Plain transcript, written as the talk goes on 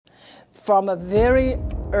From a very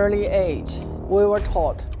early age, we were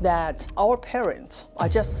taught that our parents are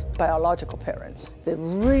just biological parents. The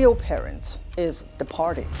real parents is the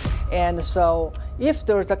party. And so if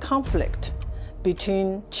there's a conflict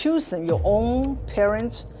between choosing your own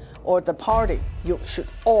parents or the party, you should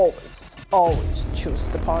always choose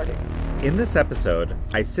the party. In this episode,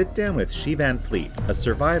 I sit down with Xi Van Fleet, a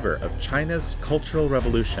survivor of China's Cultural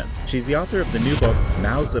Revolution. She's the author of the new book,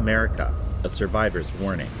 Mao's America, A Survivor's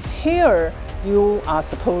Warning. Here, you are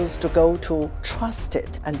supposed to go to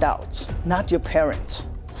trusted adults, not your parents.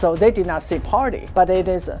 So they did not say party, but it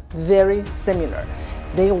is very similar.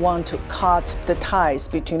 They want to cut the ties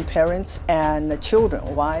between parents and the children.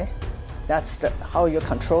 Why? That's how you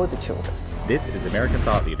control the children. This is American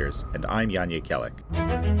Thought Leaders, and I'm Yanya Kellick.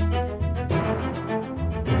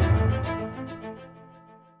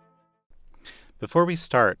 Before we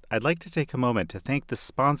start, I'd like to take a moment to thank the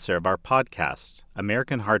sponsor of our podcast,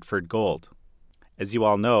 American Hartford Gold. As you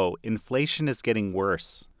all know, inflation is getting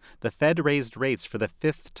worse. The Fed raised rates for the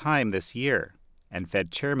 5th time this year, and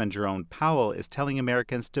Fed Chairman Jerome Powell is telling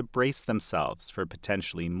Americans to brace themselves for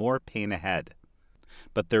potentially more pain ahead.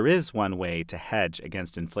 But there is one way to hedge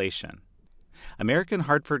against inflation. American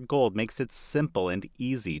Hartford Gold makes it simple and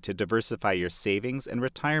easy to diversify your savings and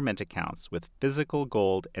retirement accounts with physical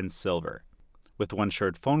gold and silver. With one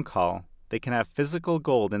short phone call, they can have physical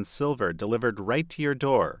gold and silver delivered right to your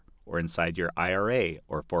door or inside your IRA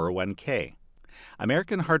or 401k.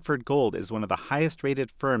 American Hartford Gold is one of the highest-rated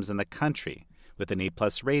firms in the country, with an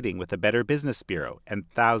A-plus rating with the Better Business Bureau and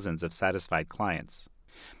thousands of satisfied clients.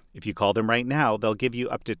 If you call them right now, they'll give you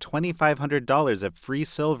up to $2,500 of free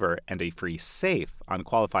silver and a free safe on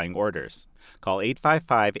qualifying orders. Call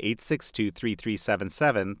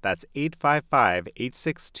 855-862-3377, that's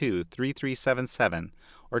 855-862-3377,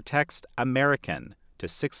 or text AMERICAN to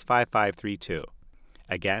 65532.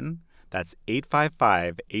 Again, that's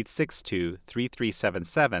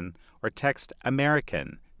 855-862-3377, or text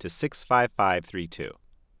AMERICAN to 65532.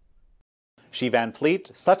 Xi Van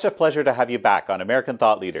Fleet, such a pleasure to have you back on American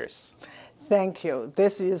Thought Leaders. Thank you.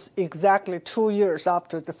 This is exactly 2 years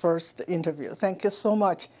after the first interview. Thank you so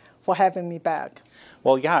much for having me back.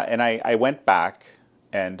 Well, yeah, and I went back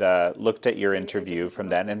and looked at your interview from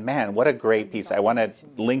then, and man, what a great piece. I want to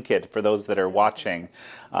link it for those that are watching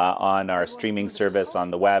on our streaming service,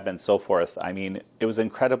 on the web, and so forth. I mean, it was an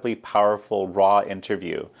incredibly powerful, raw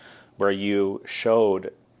interview where you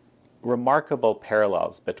showed remarkable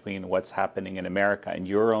parallels between what's happening in America and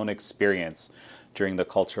your own experience during the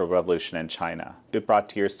Cultural Revolution in China. It brought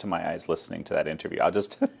tears to my eyes listening to that interview. I'll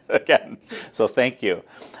just, again, so thank you.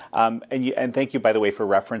 And thank you, by the way, for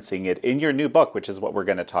referencing it in your new book, which is what we're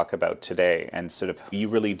going to talk about today. And sort of you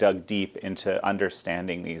really dug deep into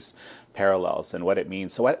understanding these parallels and what it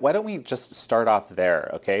means. So why don't we just start off there,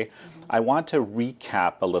 okay? Mm-hmm. I want to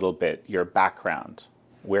recap a little bit your background,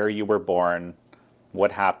 where you were born,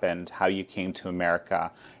 what happened, how you came to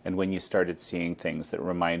America, and when you started seeing things that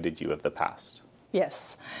reminded you of the past.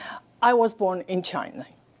 Yes. I was born in China.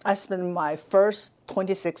 I spent my first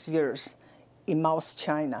 26 years in Mao's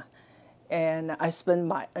China. And I spent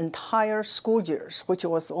my entire school years, which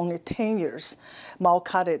was only 10 years. Mao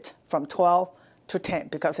cut it from 12 to 10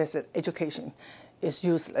 because he said education is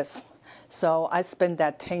useless. So I spent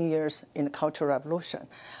that 10 years in the Cultural Revolution.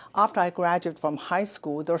 After I graduated from high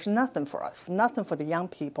school, there was nothing for us, nothing for the young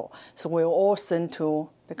people. So we were all sent to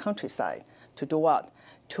the countryside to do what?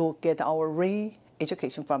 To get our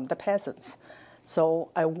re-education from the peasants. So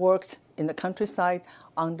I worked in the countryside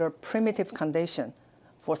under primitive condition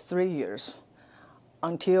for 3 years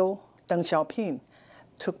until Deng Xiaoping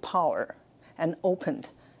took power and opened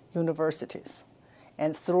universities.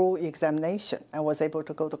 And through examination, I was able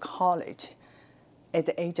to go to college at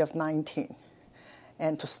the age of 19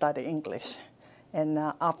 and to study English. And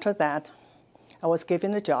after that, I was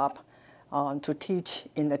given a job to teach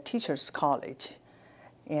in the teachers' college.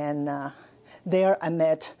 And there I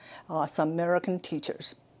met some American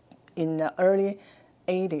teachers. In the early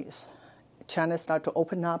 80s, China started to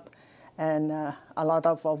open up, and a lot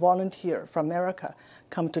of volunteers from America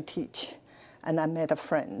come to teach. And I met a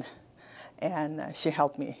friend, and she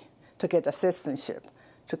helped me to get assistantship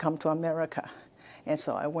to come to America. And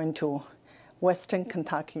so I went to Western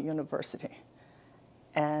Kentucky University,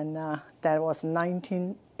 and that was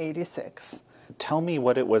 1986. Tell me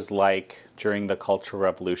what it was like during the Cultural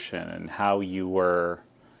Revolution and how you were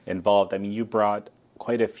involved. I mean, you brought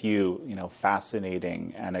quite a few,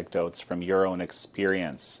 fascinating anecdotes from your own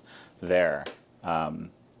experience there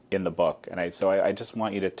in the book. And I just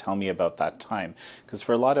want you to tell me about that time, because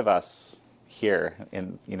for a lot of us here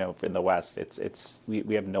in the West,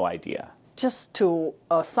 we have no idea. just to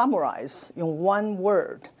summarize in one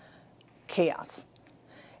word, chaos.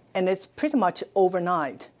 And it's pretty much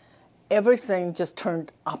overnight. Everything just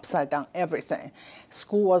turned upside down, everything.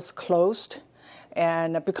 School was closed,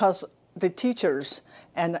 and because the teachers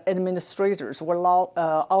and administrators were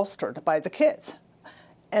ousted by the kids.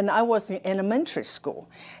 And I was in elementary school,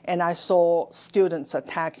 and I saw students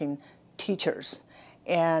attacking teachers.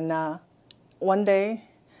 And one day,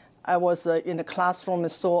 I was in the classroom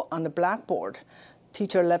and saw on the blackboard,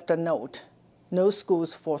 teacher left a note, no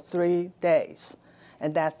schools for 3 days.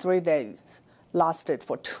 And that 3 days lasted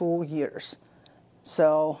for 2 years.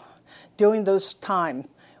 So during those times,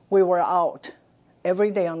 we were out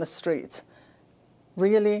every day on the streets,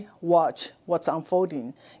 really watch what's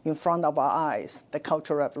unfolding in front of our eyes, the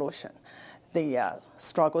Cultural Revolution, the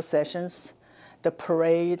struggle sessions, the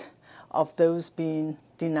parade of those being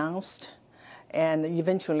denounced, and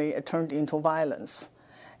eventually it turned into violence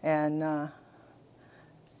and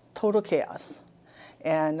total chaos.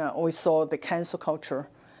 And we saw the cancel culture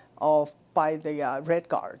by the Red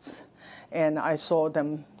Guards. And I saw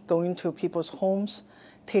them going to people's homes,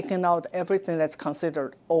 taking out everything that's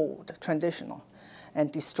considered old, traditional, and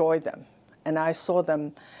destroy them. And I saw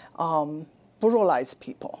them brutalize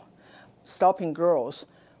people, stopping girls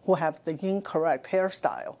who have the incorrect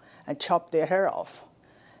hairstyle and chop their hair off.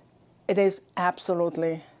 It is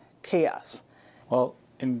absolutely chaos. Well,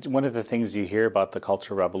 and one of the things you hear about the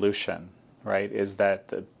Cultural Revolution, right, is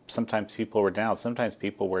that sometimes people were denounced, sometimes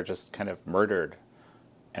people were just kind of murdered,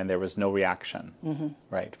 and there was no reaction,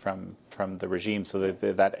 right, from the regime. So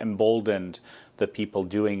that emboldened the people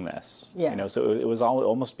doing this. Yeah. You know, so it was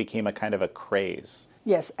almost became a kind of a craze.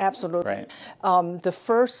 Yes, absolutely. Right. The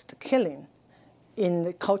first killing in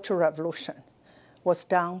the Cultural Revolution was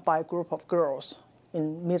done by a group of girls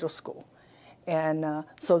in middle school. And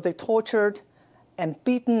so they tortured and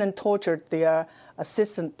beaten and tortured their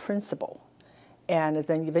assistant principal, and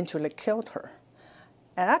then eventually killed her.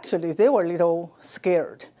 And actually, they were a little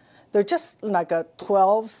scared. They're just like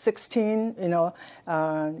 12, 16,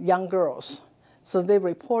 young girls. So they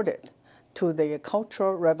reported to the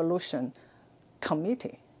Cultural Revolution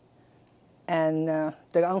Committee. And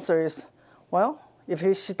the answer is, well, if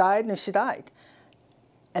she died, then she died.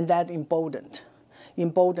 And that emboldened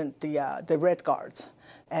the Red Guards,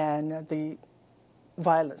 and the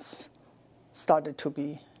violence started to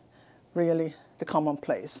be really the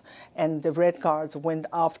commonplace. And the Red Guards went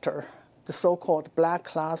after the so-called black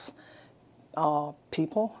class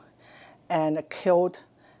people and killed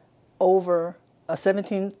over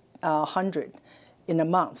 1,700 in a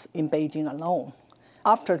month in Beijing alone.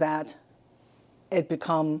 After that, it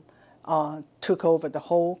took over the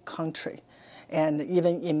whole country, and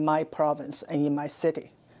even in my province and in my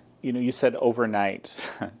city. You know, you said overnight.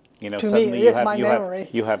 To suddenly me, it's my memory.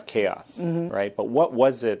 You have chaos, right? But what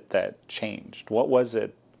was it that changed? What was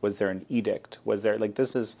it? Was there an edict? Was there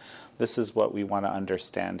this is what we want to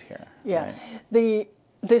understand here? Yeah, right?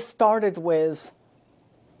 This started with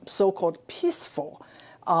so-called peaceful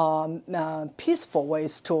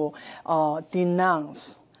ways to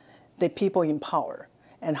denounce the people in power.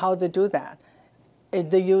 And how they do that?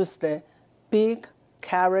 They use the big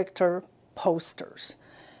character posters.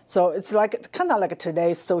 So it's kind of like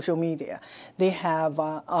today's social media. They have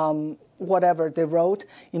whatever they wrote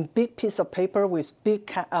in big piece of paper with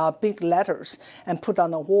big letters and put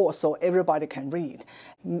on a wall so everybody can read.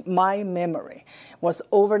 My memory was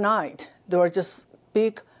overnight, there were just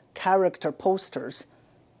big character posters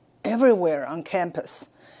everywhere on campus.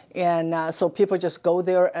 And so people just go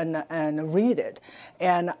there and read it.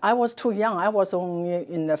 And I was too young. I was only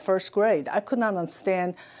in the first grade. I could not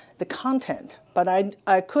understand the content, but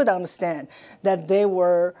I could understand that they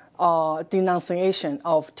were denunciation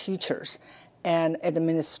of teachers and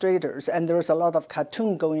administrators, and there was a lot of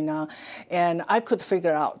cartoon going on. And I could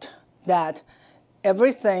figure out that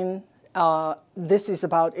everything this is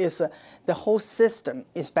about is the whole system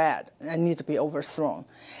is bad and need to be overthrown.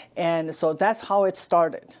 And so that's how it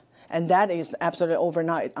started. And that is absolutely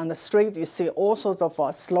overnight. On the street, you see all sorts of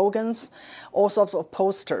slogans, all sorts of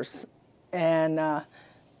posters. And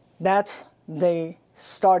that's the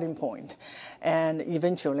starting point. And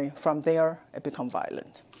eventually, from there, it becomes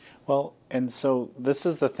violent. Well, and so this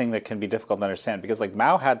is the thing that can be difficult to understand, because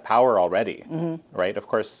Mao had power already, right? Of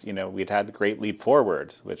course, we'd had the Great Leap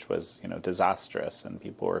Forward, which was, disastrous, and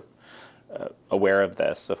people were aware of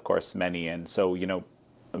this, of course, many. And so,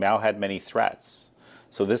 Mao had many threats.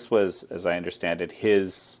 So this was, as I understand it,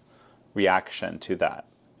 his reaction to that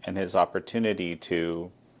and his opportunity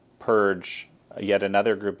to purge yet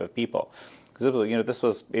another group of people. Because this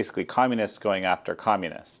was basically communists going after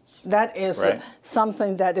communists. That is right?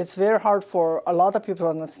 Something that it's very hard for a lot of people to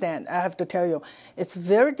understand. I have to tell you, it's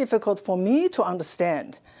very difficult for me to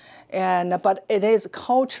understand. But it is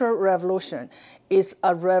Cultural Revolution. It's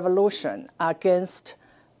a revolution against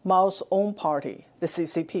Mao's own party, the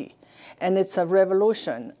CCP. And it's a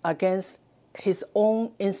revolution against his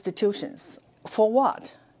own institutions. For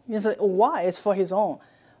what? You say, why? It's for his own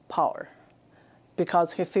power.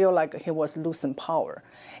 Because he feel like he was losing power.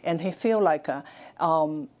 And he feel like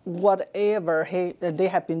whatever they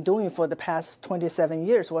have been doing for the past 27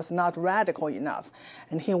 years was not radical enough.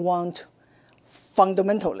 And he want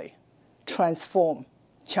fundamentally transform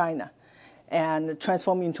China. And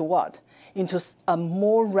transform into what? Into a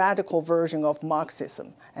more radical version of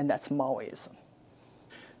Marxism, and that's Maoism.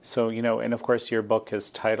 So, and of course your book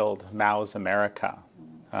is titled Mao's America.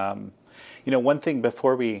 One thing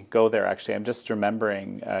before we go there, actually, I'm just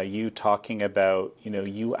remembering you talking about,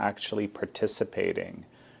 you actually participating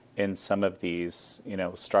in some of these,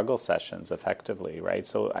 struggle sessions effectively, right?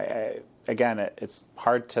 So, again, it's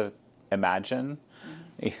hard to imagine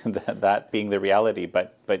that being the reality,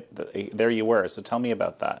 but there you were. So tell me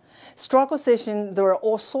about that. Struggle session, there are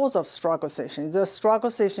all sorts of struggle sessions. The struggle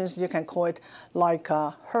sessions, you can call it like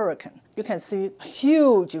a hurricane. You can see a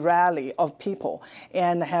huge rally of people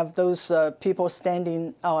and have those people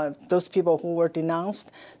standing, those people who were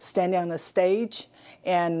denounced, standing on the stage,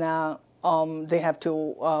 and they have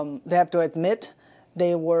to admit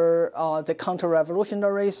they were the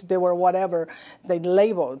counter-revolutionaries, they were whatever they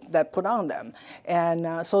labeled that put on them.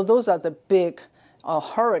 And so those are the big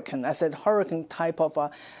hurricane, I said hurricane type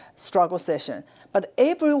of struggle session. But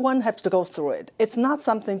everyone has to go through it. It's not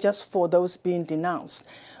something just for those being denounced.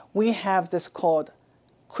 We have this called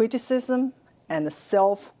criticism and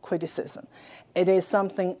self-criticism. It is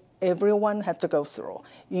something everyone has to go through,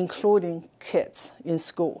 including kids in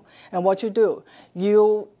school. And what you do,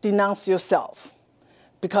 you denounce yourself,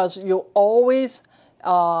 because you always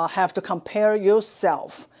have to compare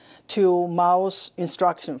yourself to Mao's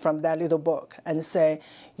instruction from that little book and say,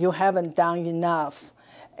 you haven't done enough,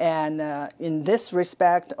 and in this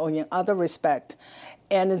respect or in other respect.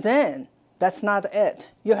 And then that's not it.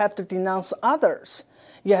 You have to denounce others.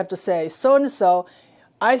 You have to say, so-and-so,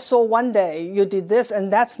 I saw one day you did this,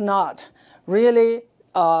 and that's not really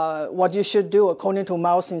what you should do according to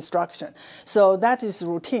Mao's instruction. So that is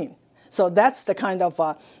routine. So that's the kind of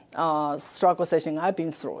struggle session I've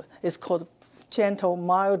been through. It's called gentle,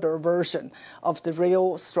 milder version of the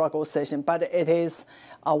real struggle session, but it is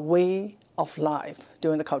a way of life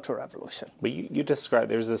during the Cultural Revolution. But you describe,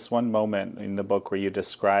 there's this one moment in the book where you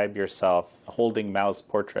describe yourself holding Mao's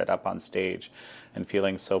portrait up on stage and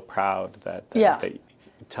feeling so proud that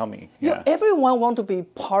tell me. Yeah. Everyone wants to be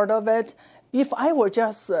part of it. If I were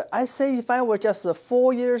just, if I were just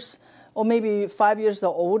 4 years or maybe 5 years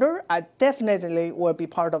older, I definitely would be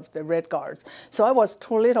part of the Red Guards. So I was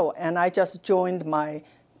too little, and I just joined my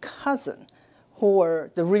cousin, who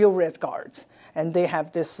were the real Red Guards. And they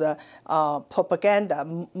have this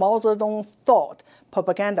propaganda, Mao Zedong thought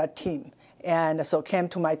propaganda team. And so came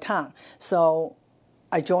to my town. So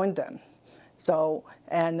I joined them. So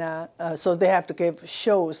so they have to give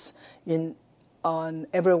shows on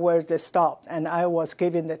everywhere they stopped, and I was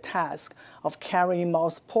given the task of carrying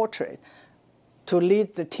Mao's portrait to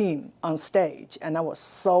lead the team on stage, and I was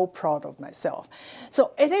so proud of myself.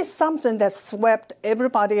 So it is something that swept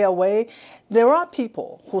everybody away. There are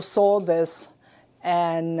people who saw this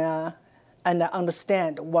and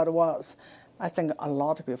understand what it was. I think a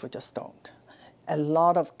lot of people just don't. A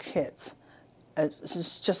lot of kids.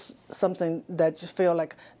 It's just something that you feel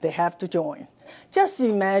like they have to join. Just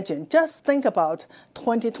imagine, just think about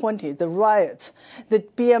 2020, the riots, the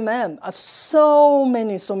BMM, so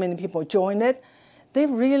many people joined it. Do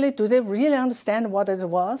they really understand what it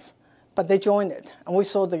was? But they joined it. And we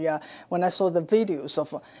saw when I saw the videos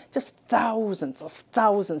of just thousands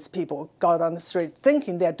of people got on the street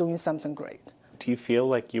thinking they're doing something great. Do you feel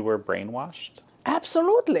like you were brainwashed?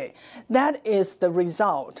 Absolutely. That is the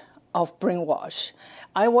result of brainwash.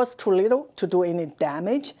 I was too little to do any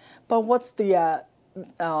damage, but what's the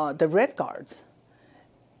Red Guards?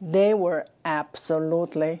 They were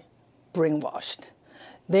absolutely brainwashed.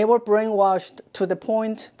 They were brainwashed to the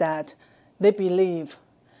point that they believe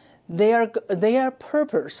their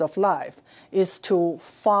purpose of life is to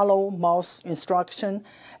follow Mao's instruction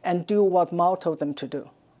and do what Mao told them to do.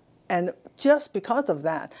 And just because of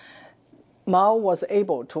that, Mao was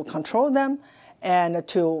able to control them and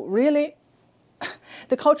to really,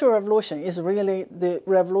 the Cultural Revolution is really the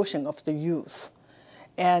revolution of the youth.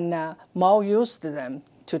 And Mao used them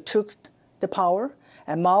to take the power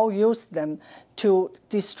And Mao used them to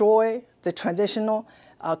destroy the traditional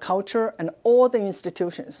culture and all the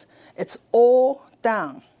institutions. It's all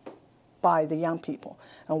done by the young people.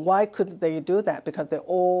 And why could they do that? Because they're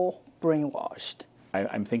all brainwashed.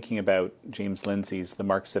 I'm thinking about James Lindsay's The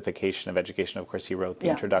Marxification of Education. Of course, he wrote the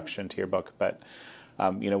introduction to your book, but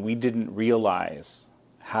we didn't realize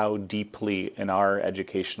how deeply in our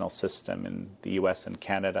educational system in the U.S. and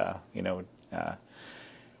Canada,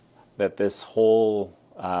 that this whole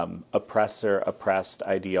oppressor-oppressed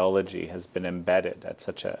ideology has been embedded at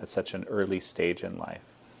such an early stage in life.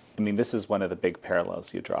 I mean, this is one of the big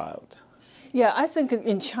parallels you draw out. Yeah, I think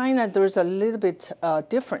in China there's a little bit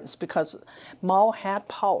difference because Mao had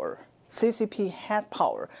power, CCP had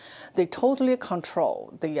power. They totally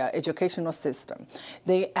control the educational system.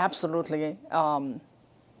 They absolutely,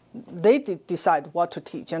 they decide what to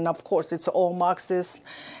teach. And of course, it's all Marxist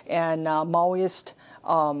and Maoist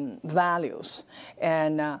values.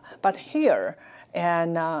 But here,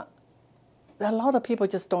 a lot of people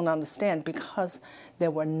just don't understand because they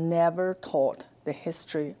were never taught the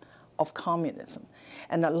history of communism.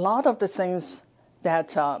 And a lot of the things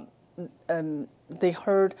that they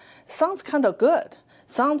heard sounds kind of good.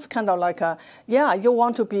 Sounds kind of like, you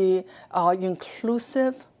want to be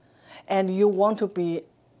inclusive and you want to be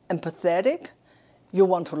empathetic, you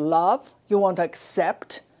want to love, you want to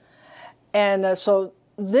accept. And so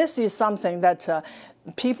this is something that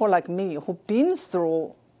people like me who've been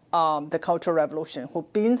through the Cultural Revolution,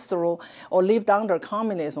 who've been through or lived under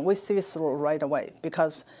communism, we see through right away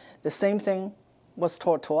because the same thing was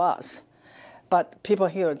taught to us. But people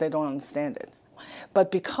here, they don't understand it.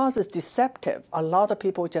 But because it's deceptive, a lot of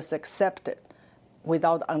people just accept it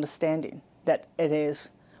without understanding that it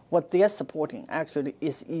is what they're supporting actually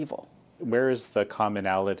is evil. Where is the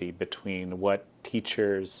commonality between what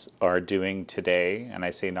teachers are doing today, and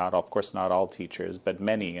I say not, of course, not all teachers, but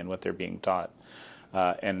many, and what they're being taught,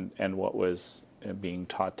 and what was being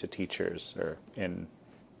taught to teachers or in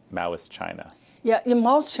Maoist China? Yeah, in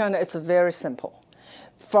Maoist China, it's very simple.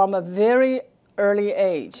 From a very early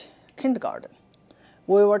age, kindergarten,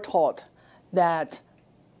 we were taught that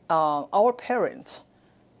our parents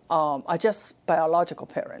are just biological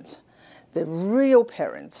parents. The real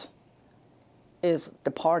parents is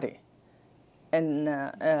the party and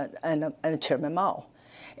Chairman Mao.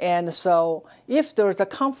 And so if there's a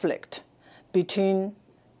conflict between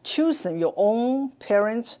choosing your own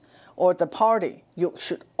parents or the party, you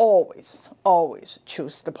should always, always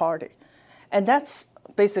choose the party. And that's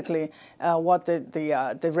basically what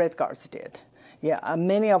the Red Guards did. Yeah,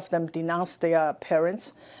 many of them denounced their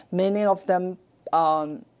parents. Many of them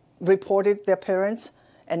reported their parents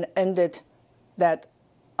and ended that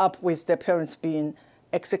up with their parents being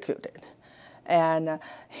executed. And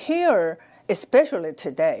here, especially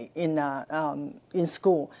today in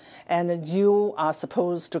school, and you are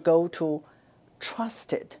supposed to go to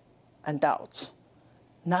trusted adults,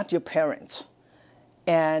 not your parents.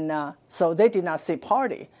 And so they did not say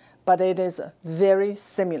party, but it is very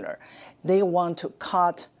similar. They want to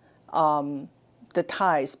cut the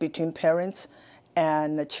ties between parents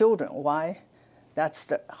and the children. Why? That's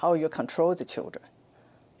how you control the children.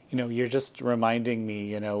 You're just reminding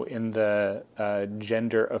me, in the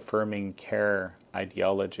gender-affirming care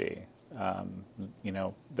ideology,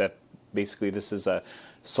 that basically this is a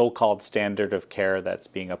so-called standard of care that's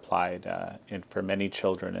being applied for many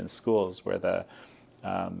children in schools, where the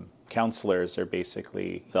counselors are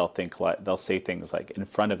basically, they'll say things like in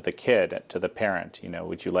front of the kid to the parent,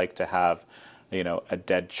 would you like to have a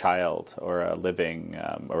dead child or a living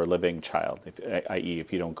child, i.e.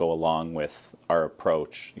 if you don't go along with our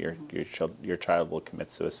approach, your child will commit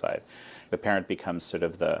suicide. The parent becomes sort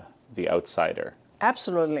of the outsider.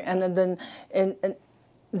 Absolutely, and then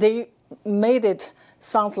they made it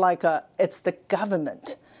sound like it's the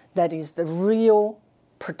government that is the real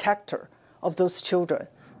protector of those children.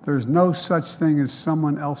 There's no such thing as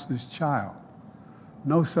someone else's child.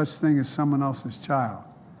 No such thing as someone else's child.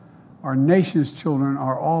 Our nation's children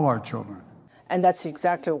are all our children. And that's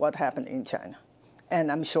exactly what happened in China.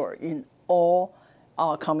 And I'm sure in all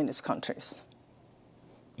communist countries.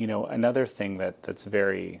 Another thing that's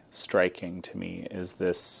very striking to me is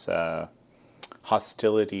this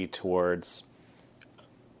hostility towards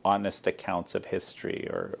honest accounts of history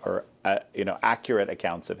or accurate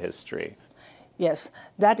accounts of history. Yes,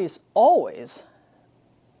 that is always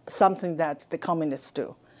something that the communists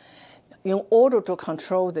do. In order to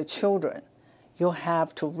control the children, you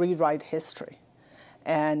have to rewrite history.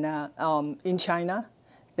 And in China,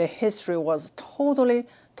 the history was totally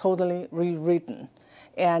rewritten.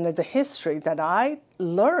 And the history that I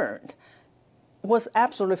learned was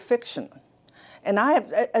absolutely fictional. And I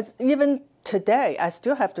have, even today, I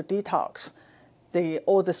still have to detox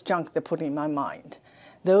all this junk they put in my mind.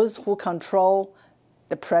 Those who control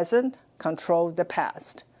the present control the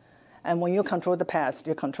past. And when you control the past,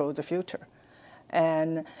 you control the future.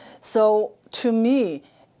 And so to me,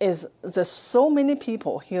 there's so many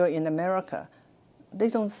people here in America, they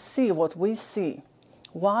don't see what we see.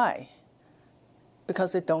 Why?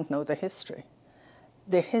 Because they don't know the history.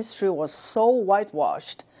 The history was so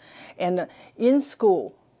whitewashed. And in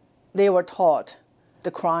school, they were taught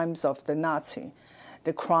the crimes of the Nazi,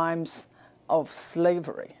 the crimes of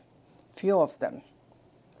slavery. Few of them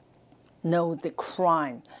know the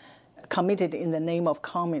crime committed in the name of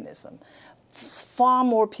communism. Far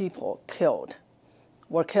more people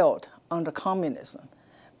were killed under communism,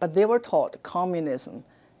 but they were taught communism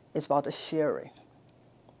is about sharing.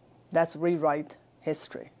 That's rewrite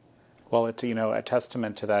history. Well, a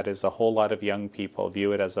testament to that is a whole lot of young people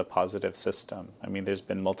view it as a positive system. I mean, there's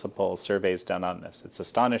been multiple surveys done on this. It's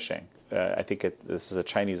astonishing. I think this is a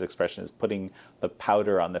Chinese expression, is putting the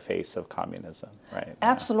powder on the face of communism, right?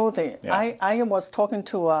 Absolutely. Yeah. I was talking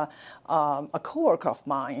to a coworker of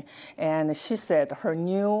mine, and she said her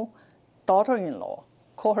new daughter-in-law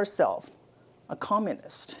called herself a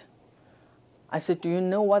communist. I said, do you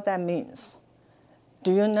know what that means?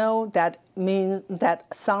 Do you know that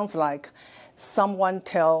sounds like someone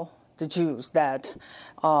tell the Jews that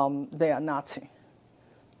they are Nazi?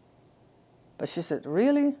 But she said,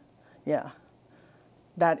 really? Yeah.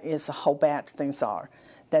 That is how bad things are,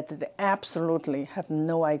 that they absolutely have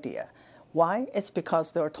no idea. Why? It's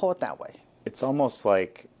because they were taught that way. It's almost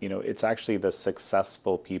like, it's actually the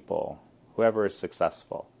successful people, whoever is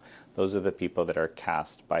successful, those are the people that are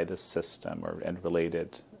cast by the system and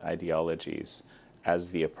related ideologies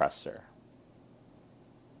as the oppressor,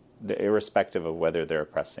 irrespective of whether they're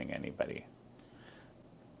oppressing anybody.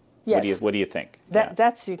 Yes. What do you think?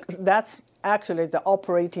 That's actually the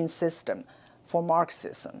operating system for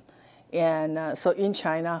Marxism. And so in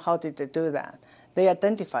China, how did they do that? They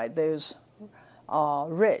identified those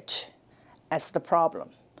rich as the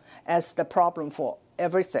problem for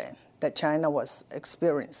everything that China was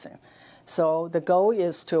experiencing. So the goal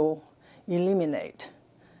is to eliminate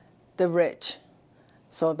the rich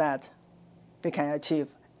so that they can achieve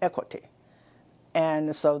equity.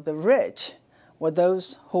 And so the rich were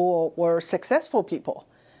those who were successful people,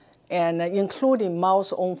 and including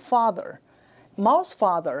Mao's own father. Mao's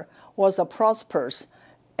father was a prosperous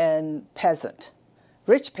and peasant,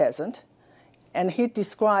 rich peasant, and he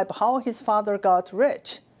described how his father got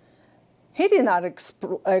rich. He did not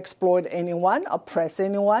exploit anyone, oppress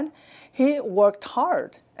anyone. He worked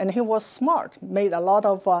hard, and he was smart, made a lot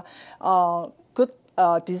of good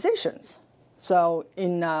decisions. So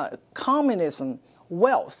in communism,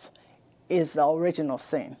 wealth is the original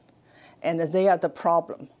sin, and they are the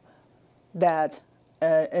problem. That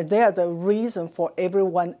they are the reason for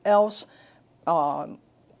everyone else's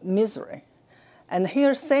misery. And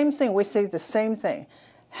here, same thing, we see the same thing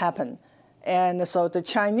happen. And so the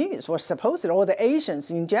Chinese were supposedly, or the Asians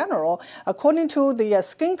in general, according to the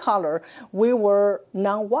skin color, we were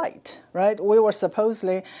non-white, right? We were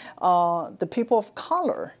supposedly the people of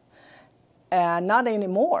color, and not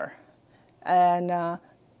anymore. And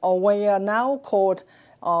we are now called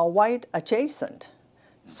white adjacent.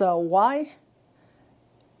 So why?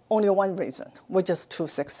 Only one reason: we're just too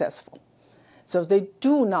successful. So they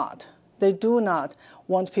do not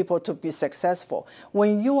want people to be successful.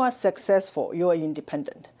 When you are successful, you are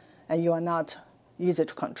independent, and you are not easy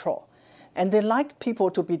to control. And they like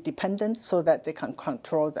people to be dependent so that they can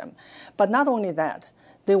control them. But not only that,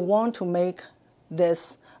 they want to make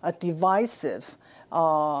this a divisive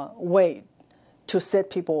way to set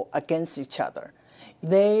people against each other.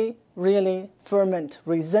 They really ferment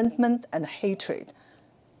resentment and hatred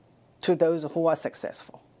to those who are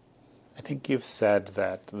successful. I think you've said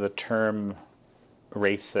that the term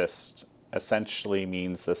racist essentially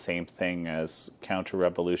means the same thing as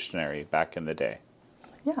counter-revolutionary back in the day.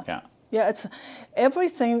 Yeah. It's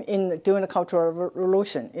everything during the Cultural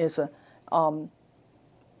Revolution is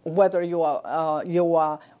whether you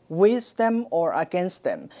are with them or against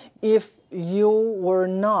them. If you were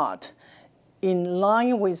not in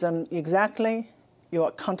line with them exactly, you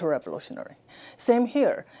are counter-revolutionary. Same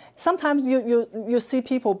here. Sometimes you see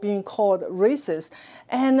people being called racist,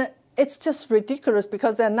 and it's just ridiculous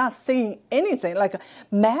because they're not saying anything. Like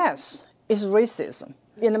mass is racism.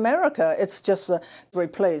 In America, it's just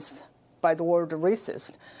replaced by the word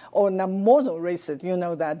racist, or more than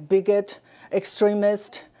racist, that bigot,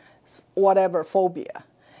 extremist, whatever, phobia.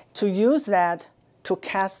 To use that to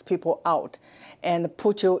cast people out and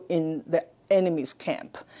put you in the enemy's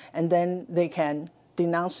camp, and then they can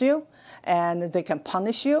denounce you, and they can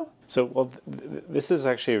punish you. So, well, this is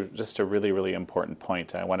actually just a really, really important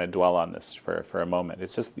point. I want to dwell on this for a moment.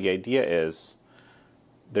 It's just the idea is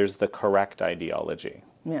there's the correct ideology.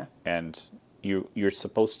 Yeah. And you're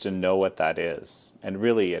supposed to know what that is. And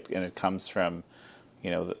really, it comes from,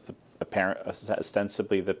 the apparent,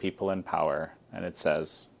 ostensibly the people in power. And it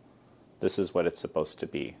says, this is what it's supposed to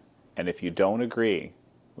be. And if you don't agree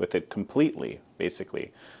with it completely,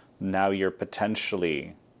 basically, now you're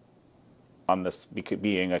potentially on this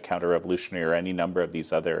being a counter-revolutionary or any number of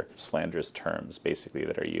these other slanderous terms, basically,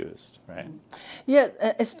 that are used, right? Yeah,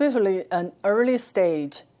 especially an early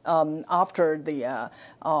stage after the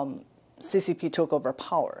CCP took over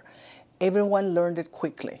power, everyone learned it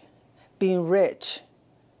quickly. Being rich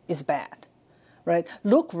is bad, right?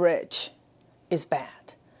 Look rich is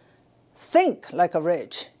bad. Think like a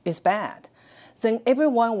rich is bad. Then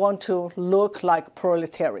everyone want to look like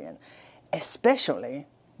proletarian, especially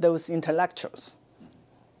those intellectuals.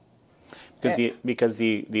 Because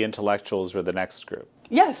the intellectuals were the next group.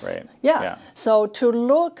 Yes. Right. Yeah. So to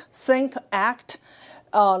look, think, act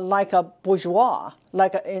like a bourgeois,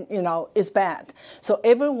 is bad. So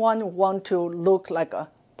everyone want to look like a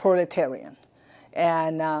proletarian,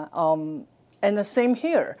 and the same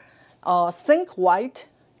here. Think white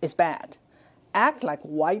is bad. Act like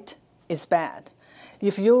white is bad.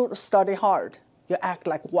 If you study hard, you act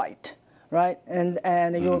like white, right? And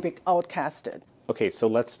you'll be outcasted. Okay, so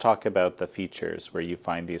let's talk about the features where you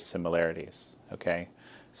find these similarities, okay?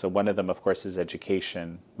 So one of them, of course, is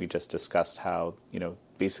education. We just discussed how,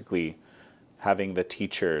 basically having the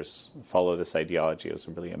teachers follow this ideology is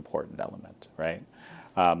a really important element, right?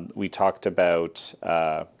 We talked about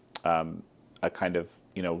a kind of,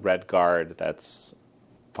 red guard that's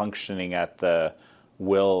functioning at the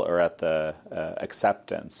will or at the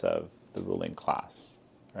acceptance of the ruling class,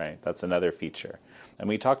 right? That's another feature. And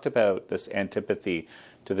we talked about this antipathy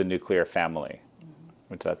to the nuclear family,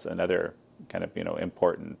 which that's another kind of,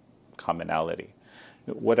 important commonality.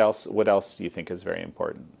 What else do you think is very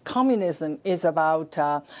important? Communism is about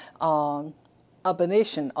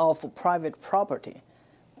abolition of private property.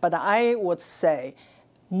 But I would say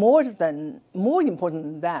more important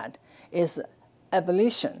than that is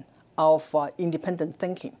abolition of independent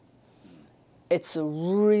thinking. It's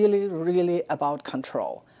really, really about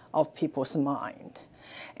control of people's mind.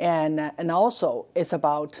 And also it's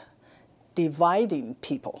about dividing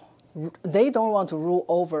people. They don't want to rule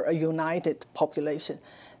over a united population.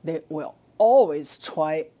 They will always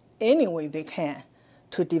try any way they can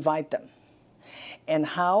to divide them. And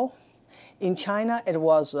how? In China, it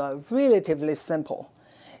was relatively simple.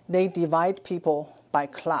 They divide people by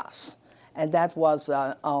class, and that was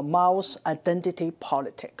Mao's identity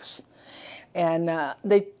politics. And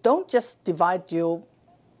they don't just divide you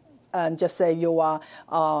and just say you are,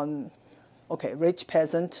 rich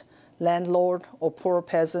peasant, landlord, or poor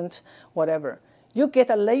peasant, whatever. You get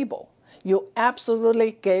a label. You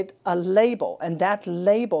absolutely get a label, and that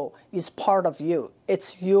label is part of you.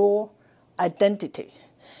 It's your identity.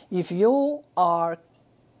 If you are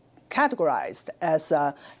categorized as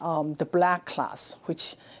the black class,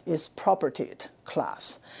 which is propertied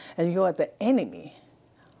class, and you are the enemy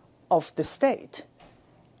of the state,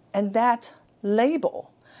 and that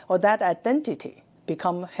label or that identity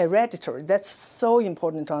become hereditary. That's so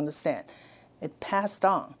important to understand. It passed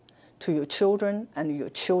on to your children and your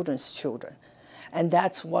children's children. And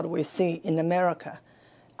that's what we see in America,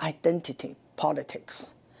 identity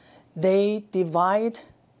politics. They divide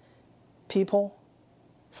people,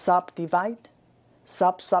 subdivide,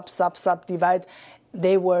 subdivide.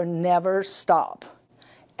 They will never stop.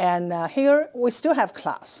 And here we still have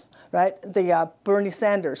class, right? The Bernie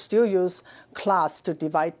Sanders still use class to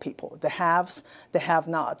divide people. The haves, the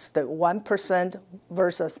have-nots, the 1%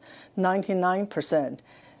 versus 99%.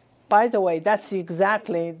 By the way, that's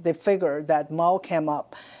exactly the figure that Mao came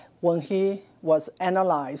up when he was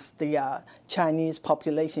analyzed the Chinese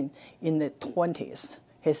population in the 20s.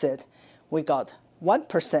 He said, we got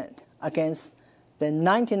 1% against the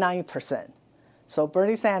 99%. So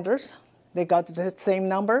Bernie Sanders, they got the same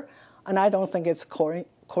number, and I don't think it's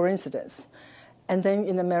coincidence. And then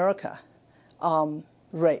in America,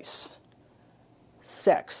 race,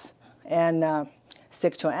 sex, and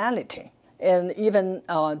sexuality. And even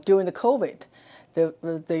during the COVID, the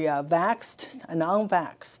vaxxed and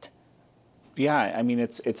unvaxxed. Yeah, I mean,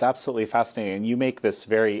 it's absolutely fascinating. And you make this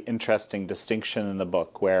very interesting distinction in the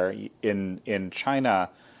book where in China,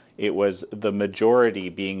 it was the majority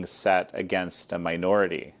being set against a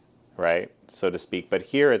minority, right? so to speak. But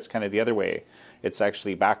here it's kind of the other way. It's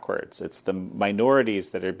actually backwards. It's the minorities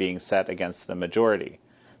that are being set against the majority.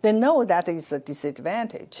 They know that is a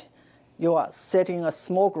disadvantage. You are setting a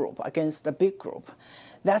small group against a big group.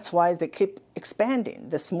 That's why they keep expanding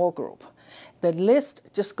the small group. The list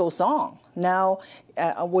just goes on. Now,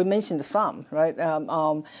 we mentioned some, right?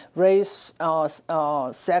 Race,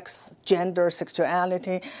 sex, gender,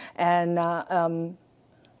 sexuality, and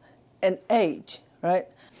age, right?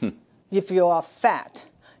 If you are fat,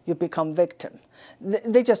 you become victim.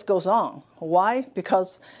 They just goes on. Why?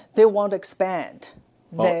 Because they want to expand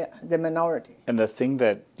the minority. And the thing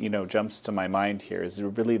that jumps to my mind here is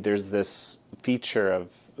really there's this feature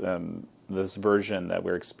of this version that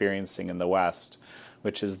we're experiencing in the West,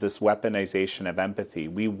 which is this weaponization of empathy.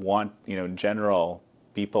 We want, in general,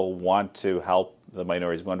 people want to help the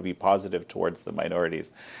minorities, want to be positive towards the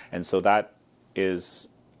minorities. And so that is,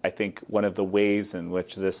 I think, one of the ways in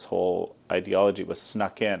which this whole ideology was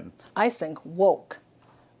snuck in. I think woke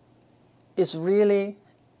is really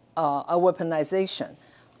a weaponization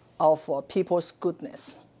of people's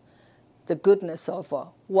goodness. The goodness of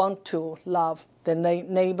want to love the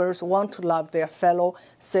neighbors, want to love their fellow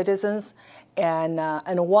citizens, and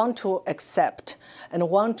want to accept and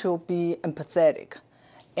want to be empathetic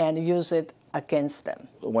and use it against them.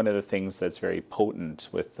 One of the things that's very potent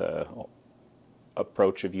with the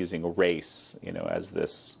approach of using race, as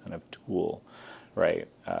this kind of tool, right,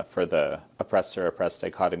 for the oppressor-oppressed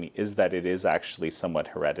dichotomy, is that it is actually somewhat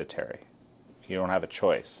hereditary. You don't have a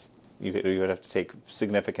choice. You would have to take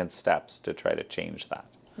significant steps to try to change that.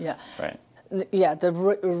 Yeah. Right. Yeah, the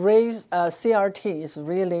race CRT is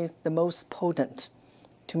really the most potent,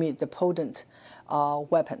 to me, the potent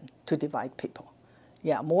weapon to divide people.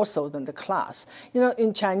 Yeah, more so than the class.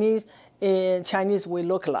 In Chinese we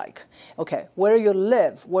look like, okay, where you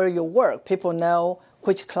live, where you work, people know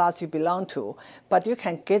which class you belong to, but you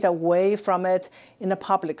can get away from it in a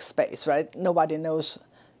public space, right? Nobody knows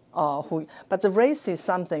who. But the race is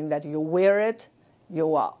something that you wear it,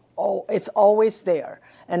 it's always there,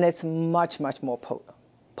 and it's much, much more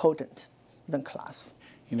potent than class.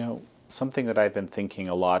 Something that I've been thinking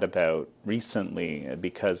a lot about recently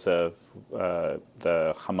because of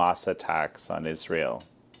the Hamas attacks on Israel,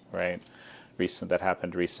 right? That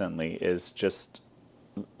happened recently, is just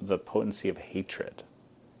the potency of hatred.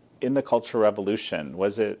 In the Cultural Revolution,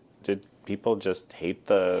 did people just hate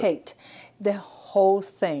Hate. The whole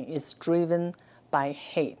thing is driven by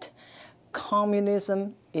hate.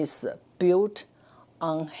 Communism is built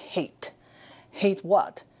on hate. Hate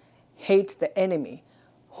what? Hate the enemy.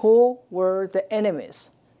 Who were the enemies?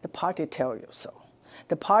 The party tell you so.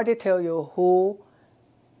 The party tell you who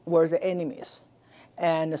were the enemies.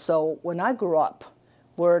 And so when I grew up,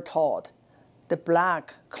 we were taught the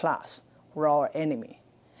black class were our enemy.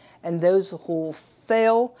 And those who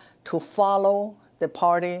fail to follow the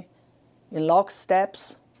party in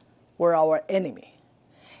locksteps were our enemy.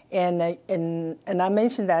 And I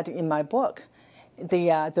mentioned that in my book.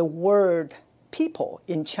 The word people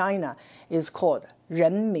in China is called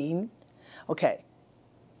人民. Okay.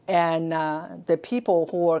 And the people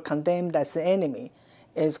who are condemned as the enemy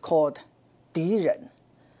is called 敌人,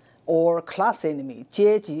 or class enemy,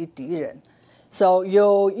 阶级敌人. So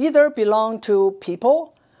you either belong to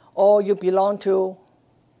people or you belong to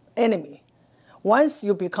enemy. Once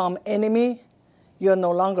you become enemy, you're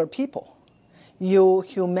no longer people. Your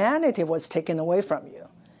humanity was taken away from you.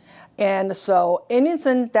 And so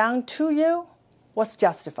anything done to you was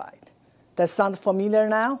justified. That sound familiar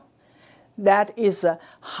now? That is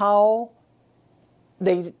how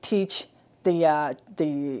they teach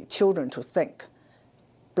the children to think,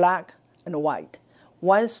 black and white.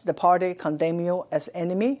 Once the party condemn you as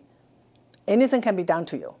enemy, anything can be done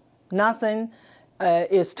to you. Nothing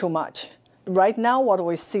is too much. Right now, what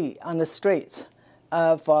we see on the streets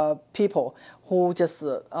of people who just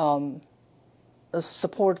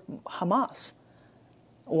support Hamas.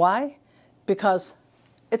 Why? Because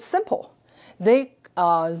it's simple. They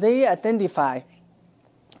identify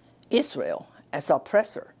Israel as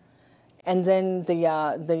oppressor, and then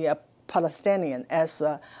the Palestinian as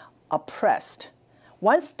oppressed.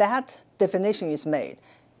 Once that definition is made,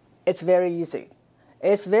 it's very easy.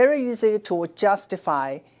 It's very easy to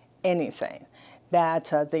justify anything that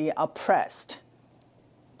the oppressed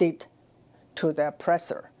did to the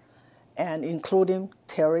oppressor, and including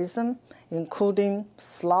terrorism, including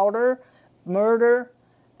slaughter, murder,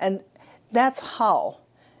 and that's how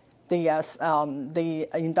they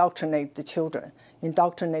indoctrinate the children,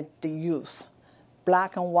 indoctrinate the youth.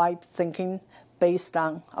 Black and white thinking based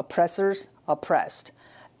on oppressors, oppressed,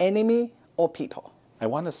 enemy or people. I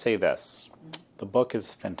want to say this. The book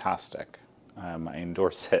is fantastic. I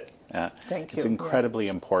endorse it. Thank you. It's incredibly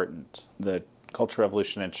important. The Cultural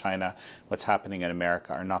Revolution in China, what's happening in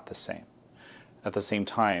America are not the same. At the same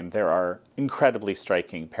time, there are incredibly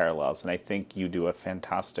striking parallels, and I think you do a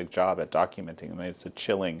fantastic job at documenting them. It's a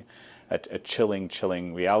chilling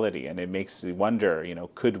reality, and it makes you wonder,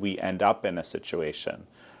 could we end up in a situation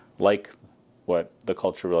like what the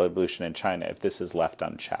Cultural Revolution in China if this is left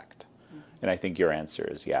unchecked? And I think your answer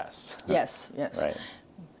is yes. Yes. Right.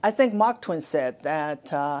 I think Mark Twain said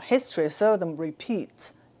that history seldom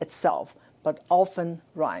repeats itself, but often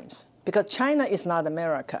rhymes. Because China is not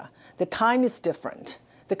America. The time is different.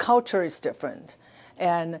 The culture is different.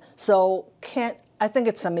 And so I think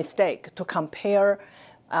it's a mistake to compare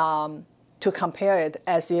it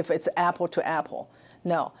as if it's apple to apple.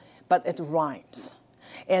 No, but it rhymes.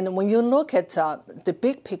 And when you look at the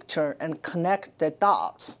big picture and connect the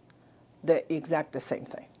dots, they're exactly the same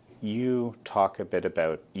thing. You talk a bit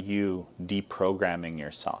about you deprogramming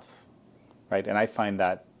yourself, right? And I find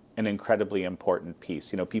that an incredibly important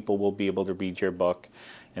piece. People will be able to read your book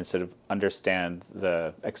and sort of understand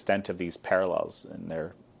the extent of these parallels, and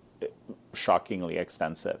they're shockingly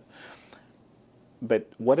extensive.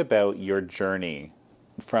 But what about your journey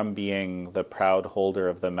from being the proud holder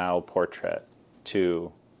of the Mao portrait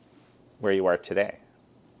to where you are today,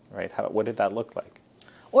 right? What did that look like?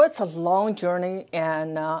 Well, it's a long journey,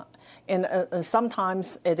 and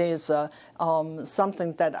sometimes it is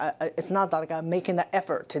something that it's not like I'm making an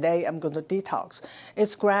effort. Today I'm going to detox.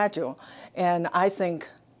 It's gradual, and I think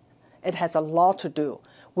it has a lot to do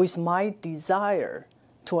with my desire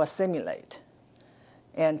to assimilate.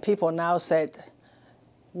 And people now said,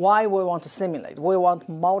 why we want to assimilate? We want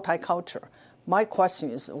multicultural. My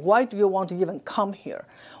question is, why do you want to even come here?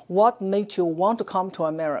 What made you want to come to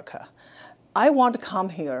America? I want to come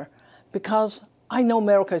here because I know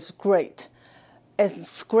America is great.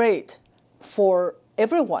 It's great for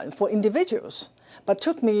everyone, for individuals. But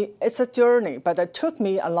it's a journey, but it took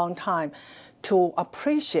me a long time to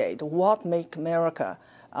appreciate what makes America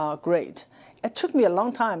great. It took me a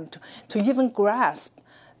long time to even grasp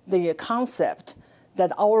the concept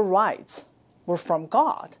that our rights were from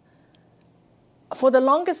God. For the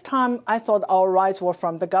longest time, I thought our rights were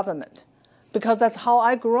from the government, because that's how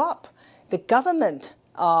I grew up. The government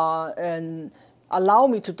and allow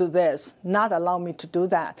me to do this, not allow me to do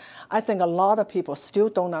that. I think a lot of people still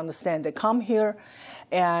don't understand. They come here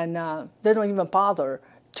and they don't even bother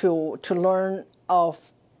to learn of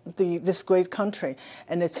this great country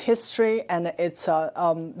and its history and its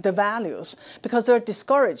the values, because they're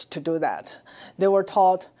discouraged to do that. They were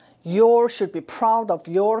taught you should be proud of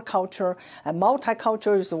your culture, and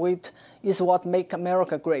multicultural is what makes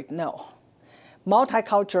America great. No.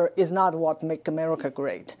 Multicultural is not what makes America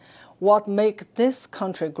great. What makes this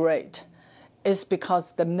country great is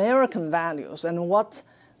because the American values, and what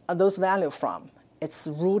are those values from? It's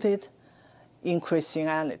rooted in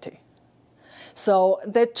Christianity. So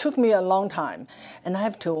that took me a long time, and I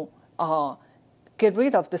have to get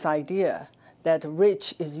rid of this idea that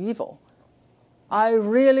rich is evil.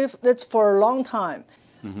 It's for a long time.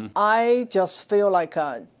 Mm-hmm. I just feel like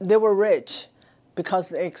they were rich because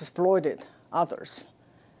they exploited others.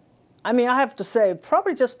 I mean, I have to say,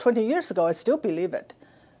 probably just 20 years ago, I still believe it.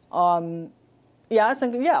 I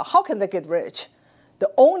think, how can they get rich?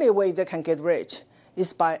 The only way they can get rich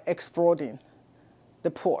is by exploiting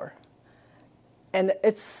the poor. And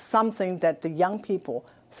it's something that the young people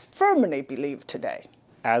firmly believe today.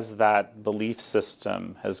 As that belief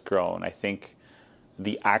system has grown, I think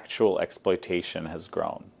the actual exploitation has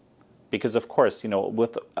grown. Because, of course,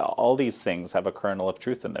 with all these things have a kernel of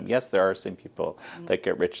truth in them. Yes, there are some people that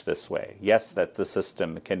get rich this way. Yes, that the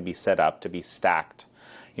system can be set up to be stacked,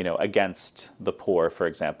 against the poor, for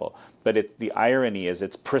example. But the irony is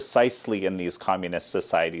it's precisely in these communist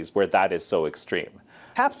societies where that is so extreme.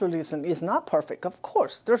 Capitalism is not perfect, of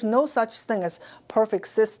course. There's no such thing as perfect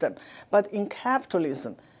system. But in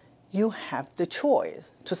capitalism, you have the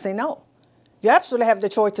choice to say no. You absolutely have the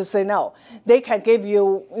choice to say no. They can give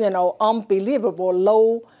you, unbelievable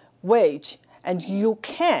low wage, and you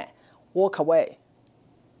can't walk away.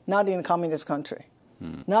 Not in a communist country.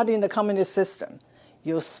 Not in the communist system.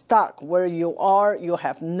 You're stuck where you are. You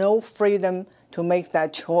have no freedom to make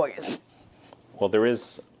that choice. Well, there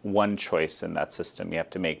is one choice in that system you have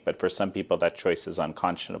to make, but for some people that choice is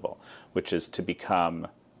unconscionable, which is to become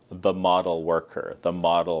the model worker, the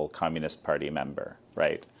model Communist Party member,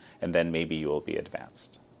 right? And then maybe you will be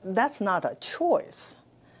advanced. That's not a choice.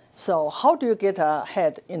 So how do you get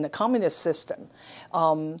ahead in the communist system?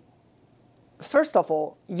 First of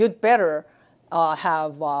all, you'd better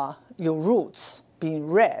have your roots being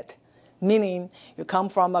read, meaning you come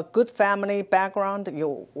from a good family background,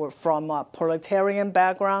 you were from a proletarian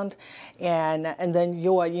background, and then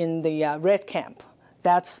you are in the red camp.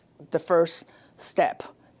 That's the first step.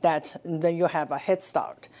 Then you have a head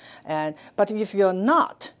start. But if you're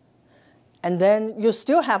not, and then you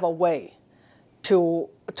still have a way to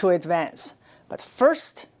advance. But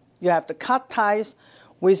first, you have to cut ties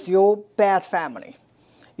with your bad family.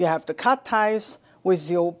 You have to cut ties with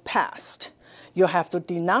your past. You have to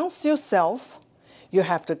denounce yourself. You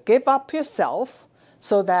have to give up yourself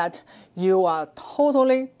so that you are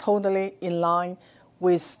totally in line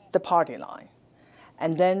with the party line.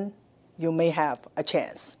 And then you may have a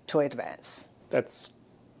chance to advance. That's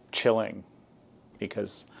chilling,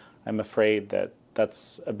 because I'm afraid that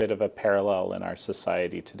that's a bit of a parallel in our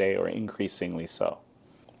society today, or increasingly so.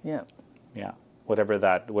 Yeah. Yeah. Whatever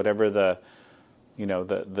the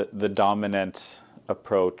dominant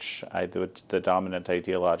approach, the dominant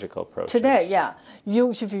ideological approach. Today, yeah.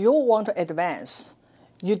 If you want to advance,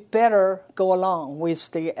 you'd better go along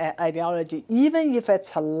with the ideology, even if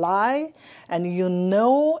it's a lie, and you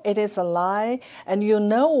know it is a lie, and you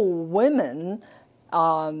know women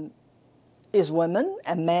is women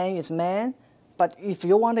and man is man. But if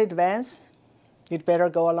you want to advance, you'd better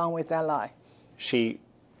go along with that lie.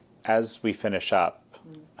 As we finish up,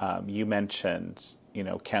 you mentioned,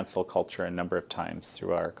 cancel culture a number of times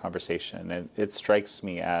through our conversation, and it strikes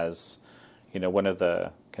me as, one of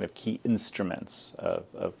the kind of key instruments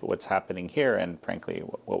of what's happening here, and frankly,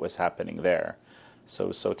 what was happening there.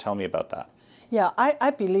 So tell me about that. Yeah,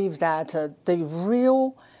 I believe that the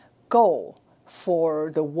real goal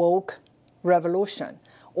for the woke revolution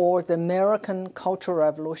or the American cultural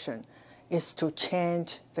revolution is to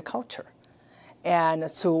change the culture and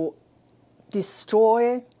to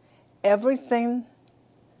destroy everything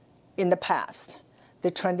in the past, the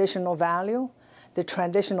traditional value, the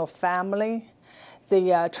traditional family,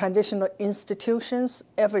 the traditional institutions,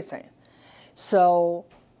 everything. So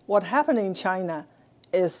what happened in China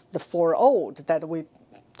is the four old that we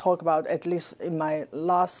talk about, at least in my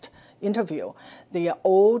last interview, the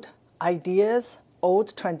old ideas,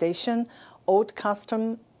 old tradition, old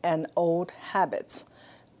custom, and old habits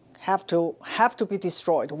have to be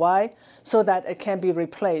destroyed. Why? So that it can be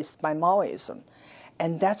replaced by Maoism.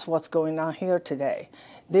 And that's what's going on here today.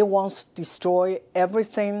 They want to destroy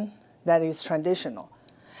everything that is traditional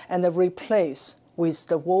and then replace with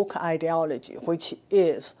the woke ideology, which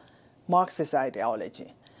is Marxist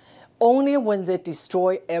ideology. Only when they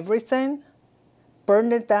destroy everything,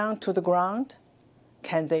 burn it down to the ground,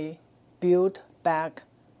 can they build back,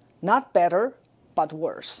 not better, but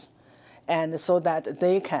worse, and so that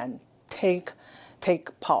they can take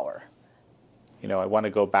power. I want to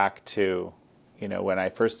go back to, when I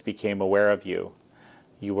first became aware of you,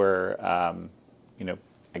 you were,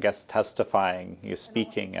 I guess testifying,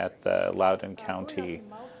 speaking at the Loudoun County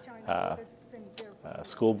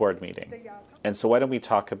school board meeting. And so why don't we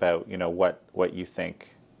talk about, what you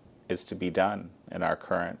think is to be done in our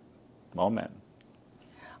current moment?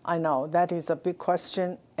 I know that is a big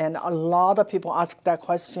question, and a lot of people ask that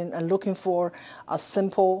question and looking for a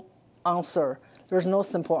simple answer. There's no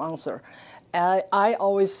simple answer. I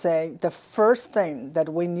always say the first thing that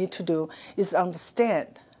we need to do is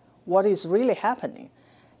understand what is really happening.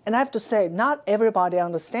 And I have to say, not everybody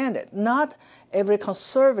understands it. Not every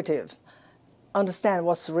conservative understands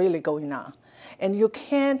what's really going on. And you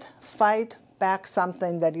can't fight back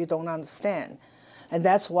something that you don't understand. And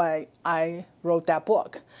that's why I wrote that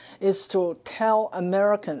book, is to tell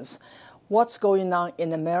Americans what's going on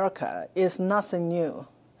in America is nothing new.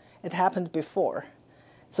 It happened before.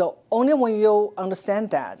 So only when you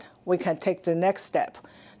understand that, we can take the next step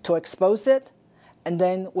to expose it, and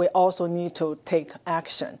then we also need to take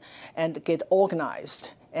action and get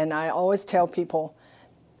organized. And I always tell people,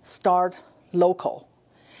 start local.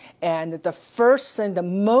 And the first thing, the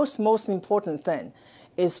most important thing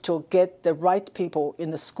is to get the right people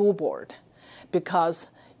in the school board. Because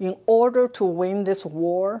in order to win this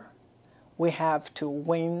war, we have to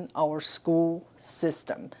win our school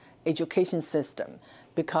system, education system,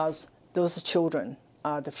 because those children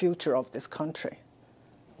are the future of this country.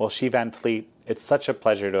 Well, Xi Van Fleet, it's such a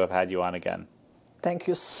pleasure to have had you on again. Thank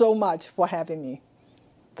you so much for having me.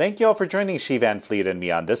 Thank you all for joining Xi Van Fleet and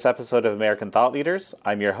me on this episode of American Thought Leaders.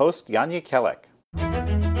 I'm your host, Yanya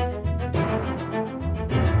Kellek.